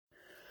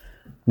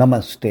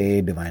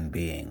Namaste, divine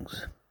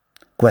beings.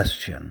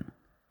 Question: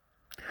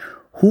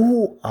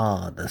 who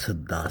are the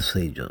Siddha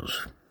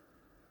Sages?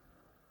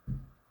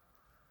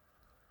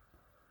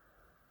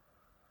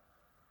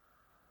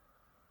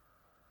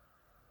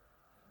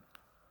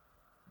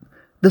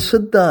 The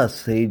Siddha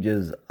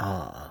Sages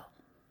are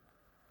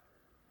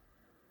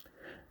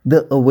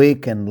the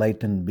awake,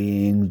 enlightened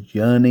beings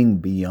yearning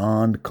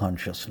beyond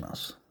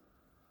consciousness.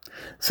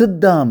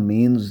 Siddha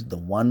means the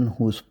one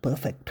who is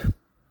perfect.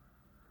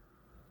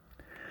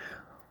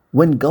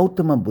 When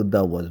Gautama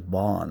Buddha was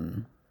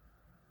born,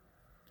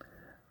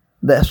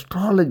 the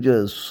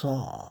astrologers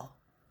saw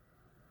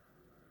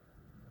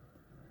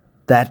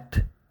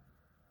that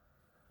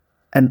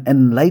an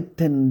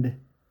enlightened,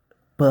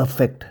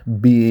 perfect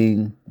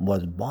being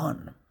was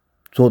born.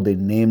 So they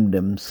named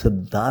him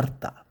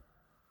Siddhartha.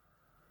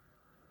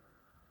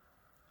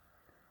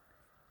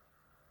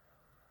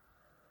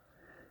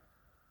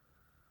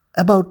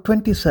 About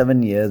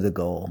 27 years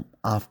ago,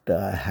 after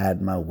I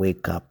had my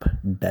wake-up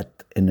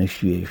death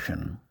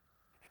initiation,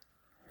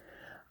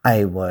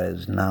 I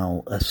was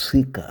now a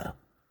seeker.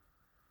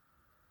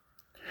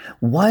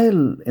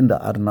 While in the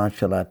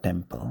Arunachala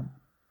temple,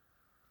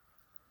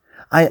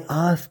 I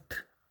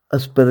asked a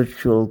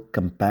spiritual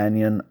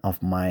companion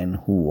of mine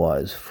who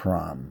was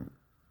from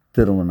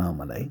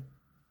Tiruvannamalai,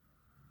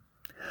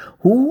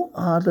 who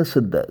are the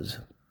Siddhas?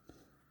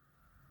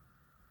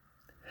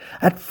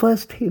 At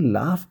first he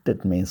laughed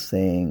at me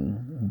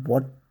saying,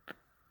 what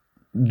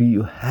do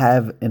you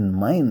have in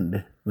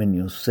mind when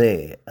you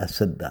say a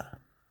Siddha?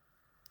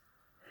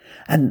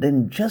 And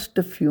then just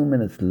a few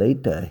minutes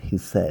later he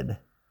said,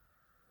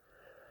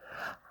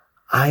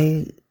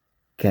 I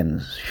can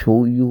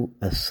show you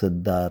a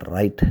Siddha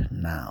right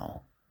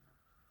now.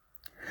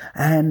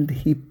 And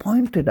he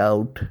pointed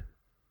out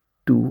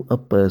to a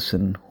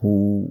person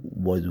who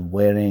was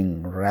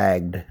wearing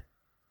ragged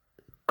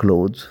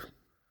clothes.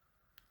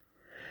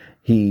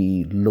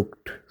 He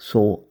looked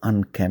so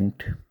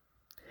unkempt.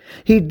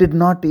 He did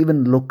not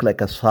even look like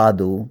a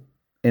sadhu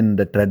in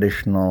the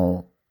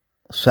traditional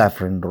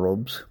saffron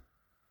robes.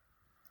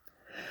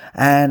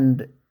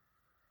 And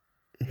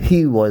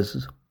he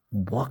was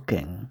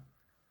walking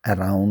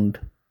around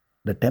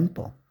the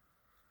temple.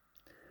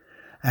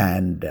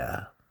 And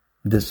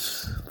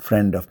this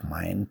friend of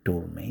mine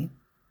told me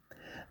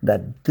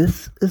that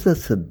this is a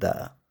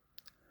Siddha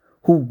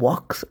who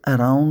walks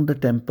around the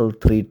temple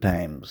 3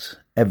 times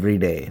every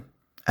day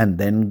and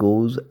then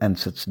goes and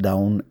sits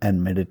down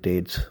and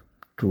meditates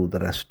through the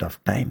rest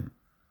of time.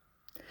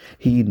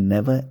 He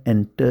never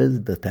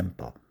enters the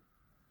temple.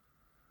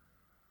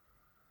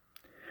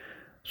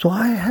 So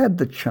I had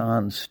the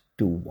chance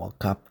to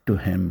walk up to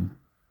him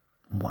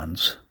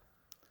once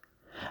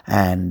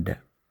and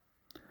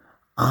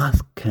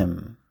ask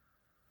him,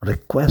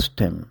 request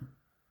him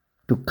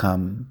to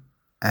come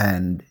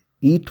and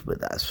eat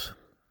with us,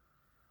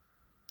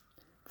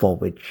 for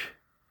which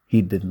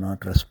he did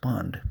not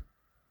respond.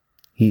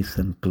 He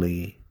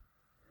simply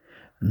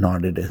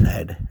nodded his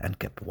head and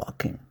kept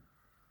walking.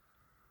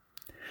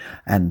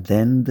 And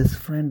then this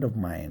friend of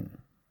mine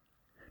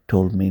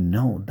told me,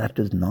 no, that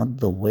is not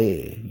the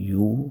way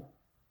you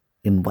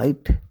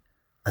invite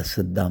a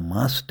Siddha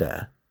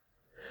master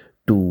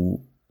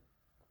to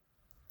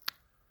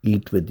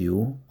eat with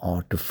you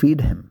or to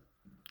feed him.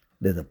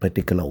 There's a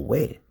particular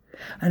way.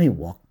 And he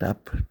walked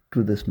up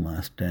to this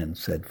master and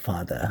said,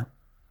 Father,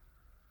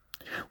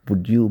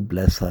 would you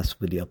bless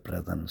us with your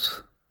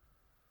presence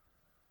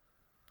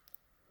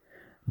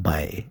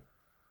by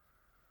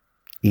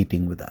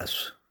eating with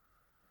us?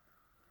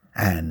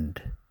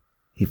 And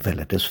he fell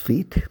at his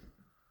feet,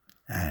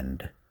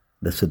 and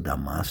the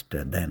Siddha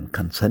master then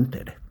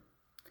consented.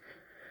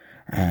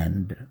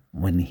 And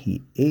when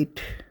he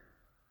ate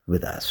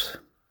with us,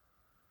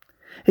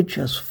 it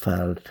just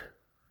felt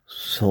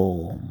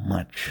so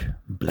much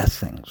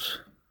blessings.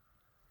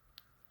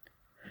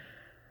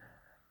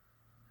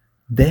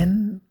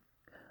 Then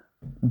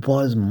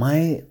was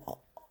my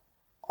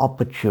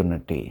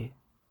opportunity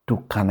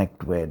to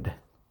connect with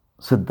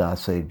Siddha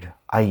Sage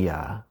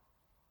Ayya,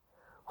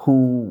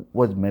 who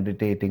was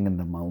meditating in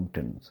the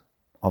mountains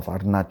of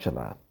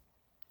Arunachala.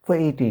 For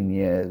 18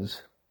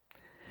 years,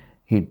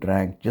 he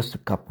drank just a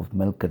cup of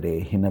milk a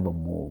day. He never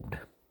moved.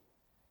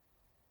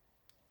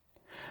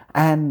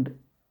 And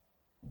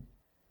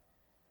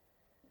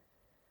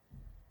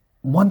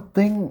one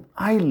thing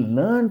I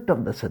learnt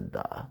of the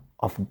Siddha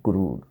of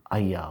Guru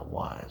Ayya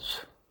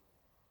was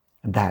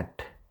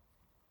that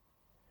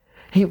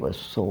he was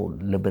so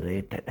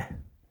liberated.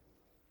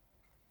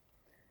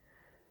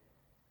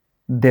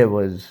 There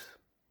was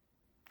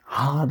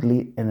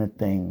hardly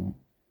anything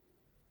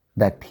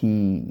that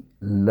he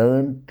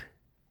learnt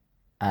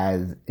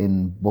as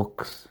in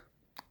books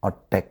or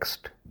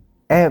text.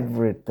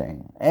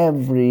 Everything,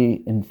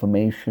 every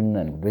information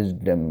and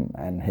wisdom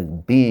and his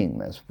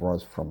beingness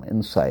was from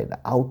inside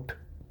out.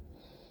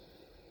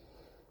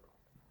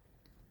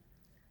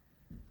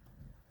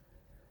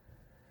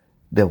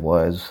 There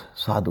was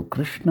Sadhu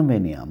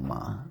Krishnaveni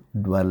Amma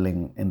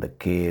dwelling in the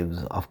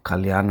caves of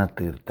Kalyana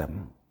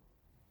Tirtham.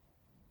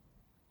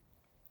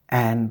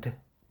 And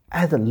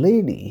as a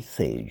lady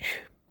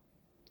sage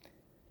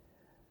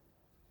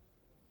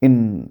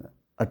in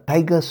a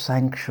tiger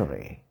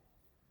sanctuary,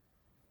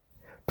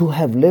 to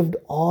have lived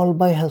all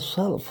by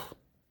herself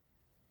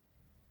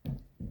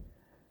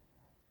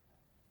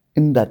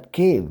in that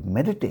cave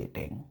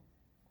meditating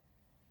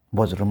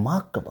was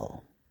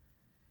remarkable.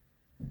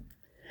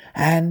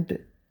 And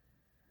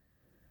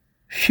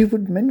she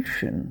would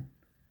mention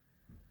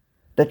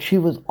that she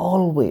was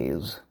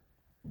always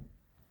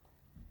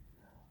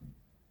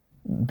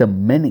the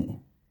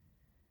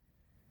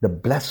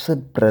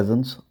blessed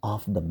presence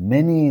of the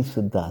many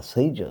Siddha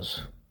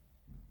Sages,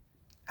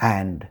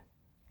 and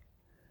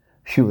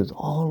she was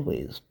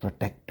always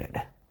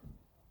protected.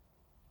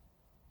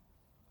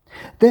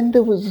 Then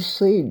there was a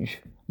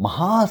sage,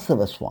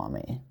 Mahasava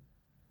Swami,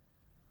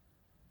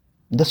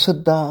 the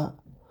Siddha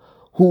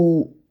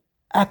who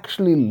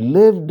actually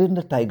lived in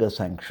the tiger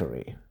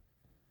sanctuary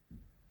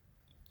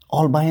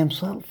all by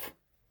himself.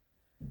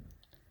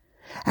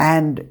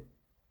 And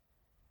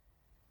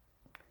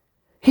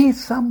he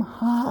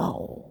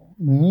somehow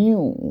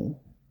knew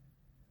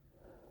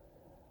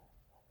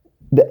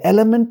the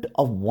element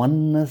of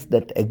oneness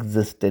that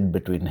existed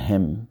between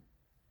him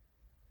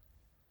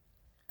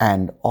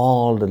and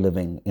all the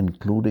living,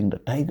 including the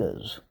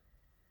tigers.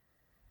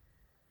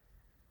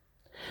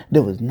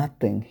 There was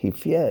nothing he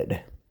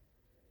feared.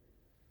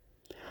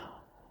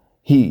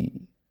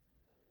 He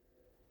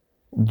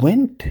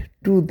went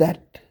to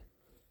that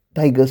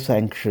tiger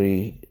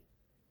sanctuary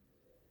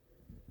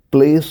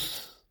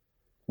place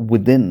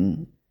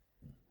within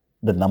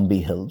the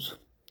Nambi Hills,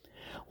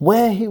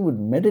 where he would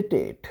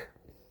meditate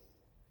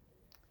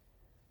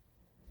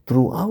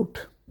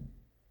throughout.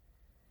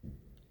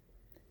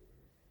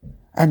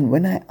 And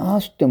when I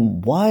asked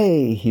him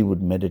why he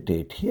would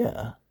meditate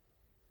here,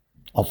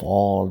 of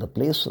all the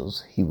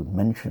places, he would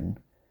mention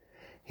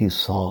he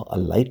saw a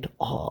light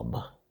orb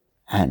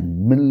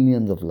and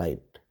millions of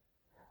light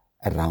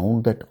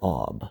around that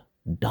orb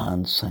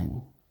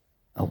dancing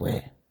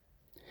away.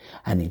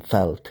 And he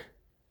felt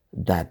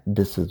that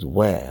this is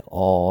where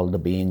all the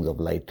beings of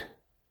light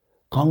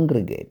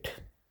congregate.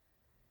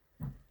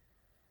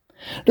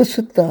 The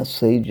Siddha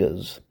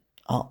Sages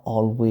are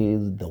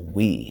always the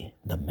we,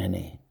 the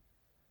many,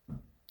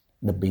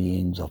 the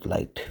beings of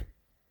light.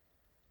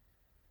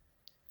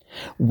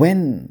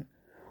 When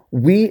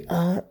we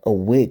are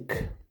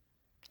awake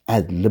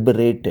as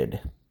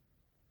liberated,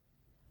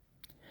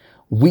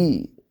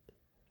 we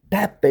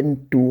tap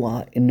into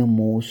our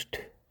innermost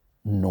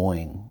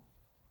knowing.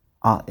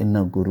 Our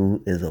inner guru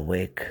is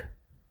awake.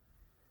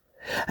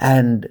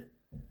 And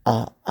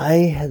our I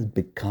has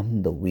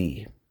become the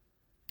we.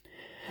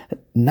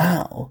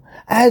 Now,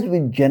 as we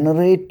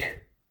generate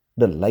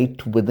the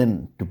light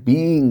within to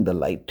being the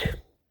light,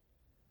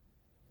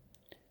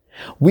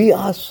 we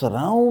are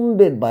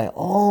surrounded by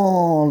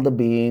all the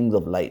beings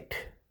of light,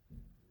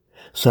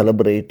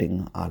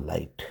 celebrating our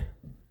light.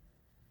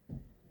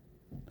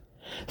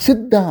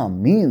 Siddha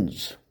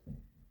means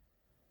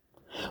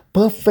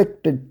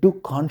perfected to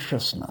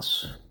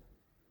consciousness.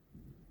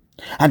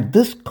 And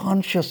this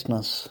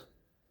consciousness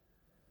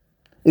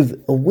is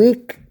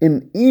awake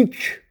in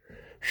each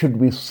should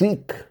we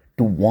seek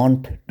to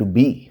want to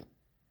be.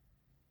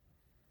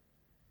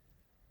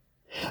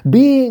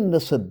 Being the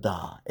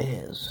Siddha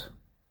is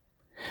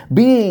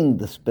being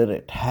the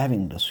spirit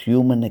having this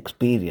human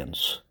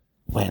experience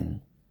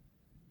when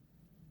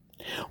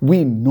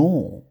we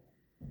know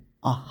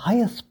our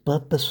highest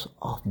purpose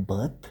of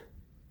birth.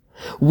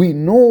 We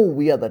know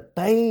we are the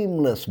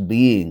timeless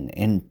being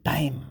in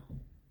time.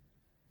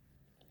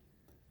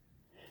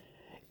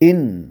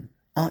 In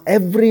our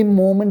every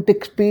moment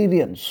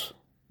experience,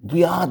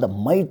 we are the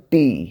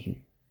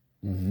mighty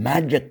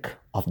magic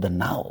of the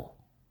now.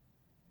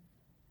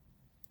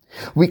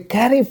 We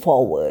carry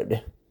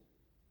forward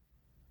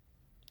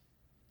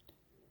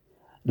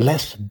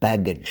less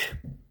baggage,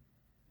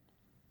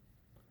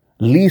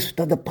 least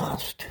of the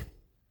past.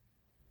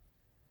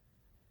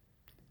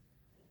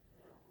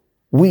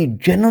 We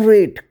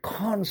generate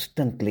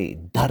constantly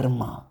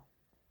dharma,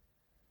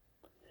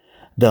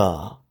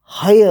 the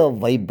higher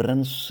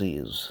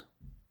vibrancies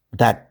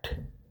that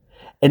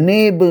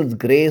enables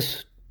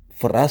grace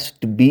for us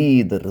to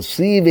be the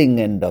receiving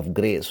end of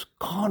grace,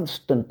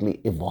 constantly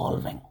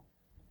evolving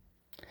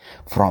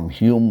from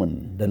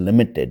human, the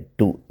limited,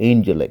 to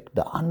angelic,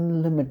 the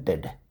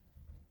unlimited.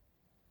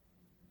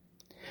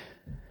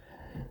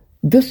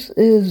 This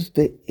is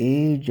the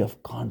age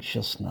of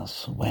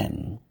consciousness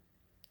when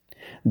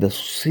the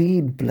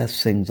seed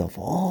blessings of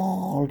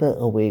all the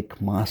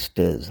awake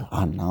masters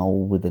are now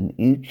within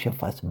each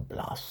of us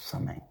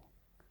blossoming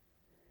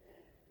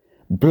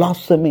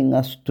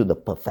us to the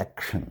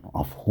perfection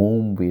of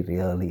whom we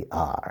really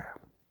are.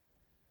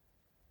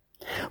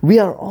 We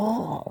are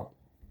all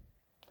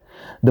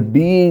the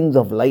beings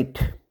of light,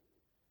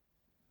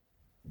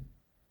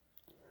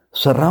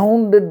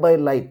 surrounded by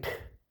light,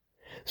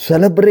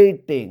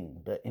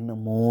 celebrating the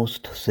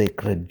innermost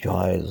sacred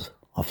joys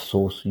of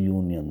source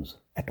unions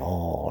at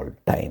all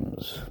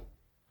times.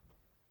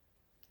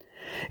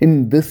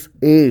 In this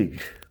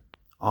age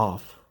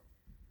of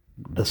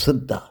the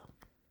Siddha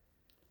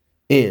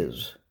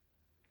is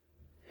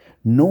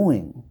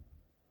knowing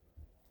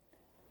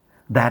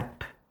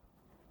that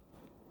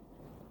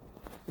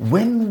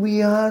when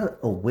we are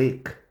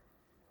awake,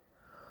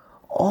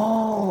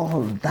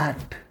 all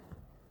that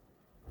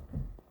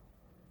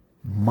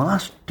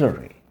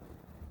mastery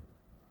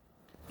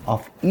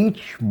of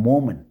each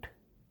moment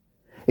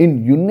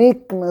in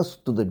uniqueness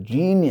to the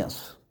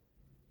genius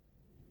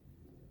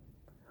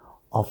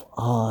of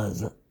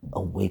ours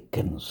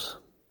awakens.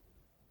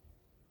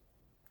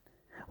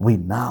 We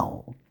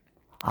now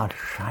are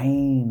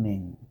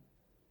shining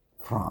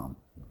from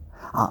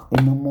our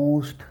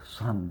innermost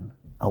sun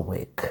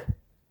awake.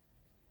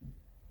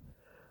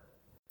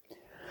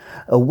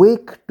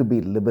 Awake to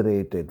be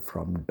liberated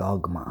from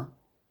dogma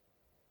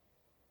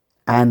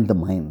and the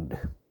mind.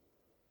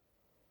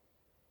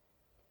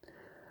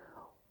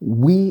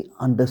 We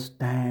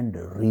understand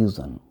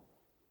reason.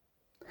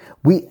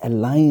 We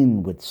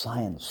align with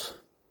science.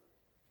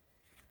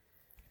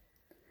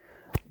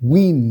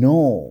 We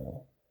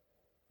know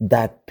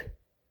that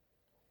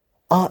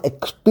our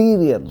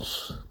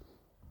experience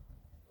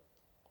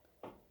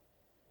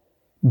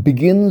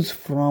begins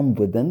from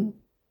within,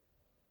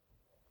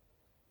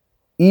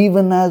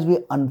 even as we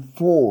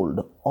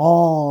unfold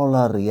all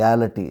our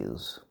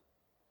realities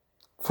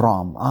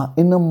from our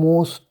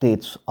innermost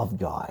states of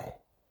joy.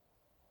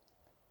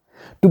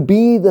 To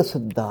be the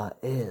Siddha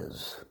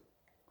is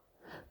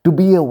to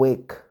be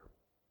awake,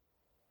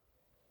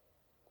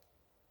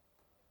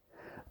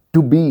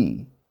 to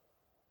be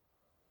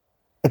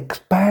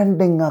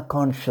expanding our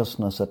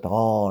consciousness at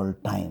all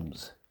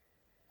times,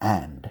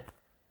 and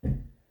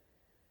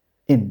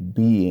in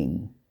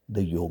being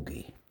the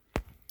yogi.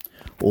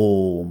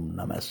 Om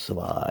Namah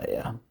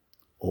Shivaya.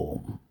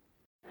 Om.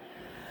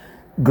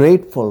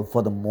 Grateful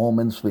for the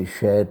moments we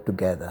shared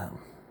together.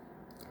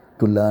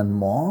 To learn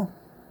more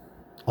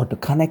or to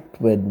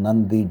connect with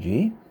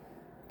Nandiji,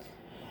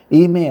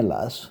 email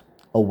us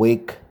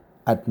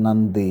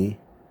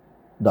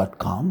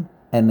awake@nandhi.com,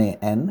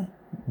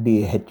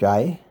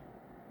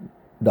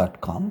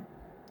 NANDHI.com,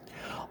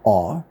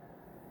 or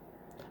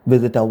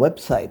visit our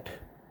website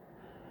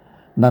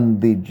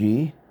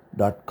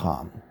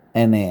nandhiji.com,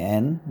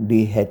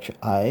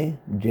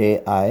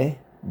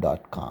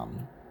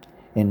 NANDHIJI.com,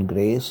 in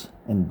grace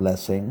and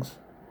blessings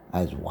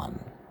as one.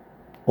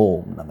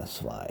 Om Namah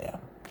Shivaya.